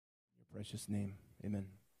precious name. Amen.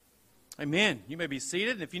 Amen. You may be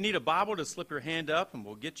seated. And if you need a Bible, to slip your hand up and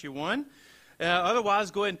we'll get you one.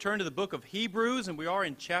 Otherwise, go ahead and turn to the book of Hebrews, and we are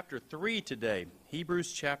in chapter 3 today.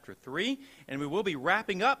 Hebrews chapter 3, and we will be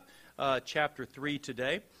wrapping up chapter 3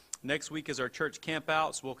 today. Next week is our church camp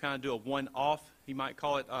out, so we'll kind of do a one-off, you might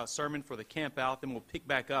call it, sermon for the camp out. Then we'll pick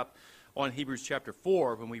back up on Hebrews chapter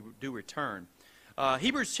 4 when we do return.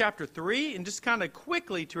 Hebrews chapter 3, and just kind of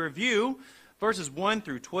quickly to review, verses 1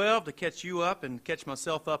 through 12 to catch you up and catch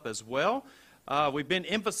myself up as well. We've been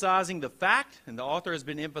emphasizing the fact, and the author has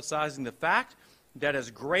been emphasizing the fact, that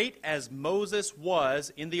as great as Moses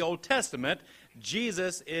was in the Old Testament,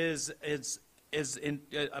 Jesus is an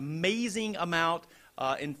amazing amount,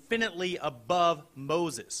 infinitely above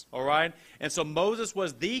Moses, all right? And so Moses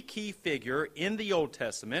was the key figure in the Old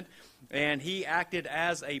Testament, and he acted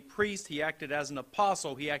as a priest, he acted as an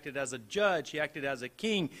apostle, he acted as a judge, he acted as a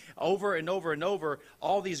king. Over and over and over,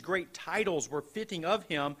 all these great titles were fitting of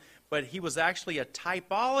him, but he was actually a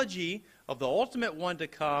typology of the ultimate one to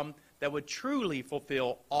come that would truly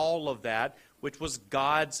fulfill all of that, which was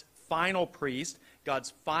God's final priest,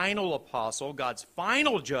 God's final apostle, God's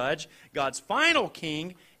final judge, God's final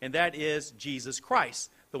king, and that is Jesus Christ,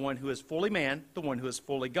 the one who is fully man, the one who is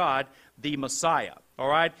fully God, the Messiah. All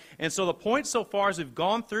right? And so the point so far as we've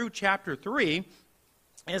gone through chapter 3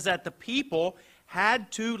 is that the people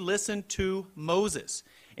had to listen to Moses.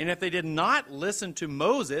 And if they did not listen to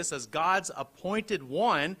Moses as God's appointed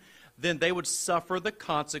one, then they would suffer the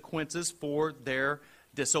consequences for their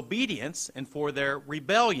disobedience and for their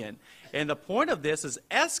rebellion. And the point of this is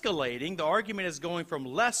escalating. The argument is going from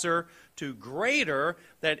lesser to greater,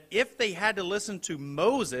 that if they had to listen to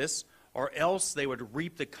Moses, or else they would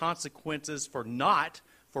reap the consequences for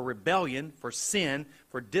rebellion, for sin,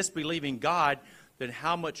 for disbelieving God, then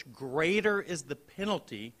how much greater is the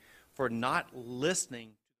penalty for not listening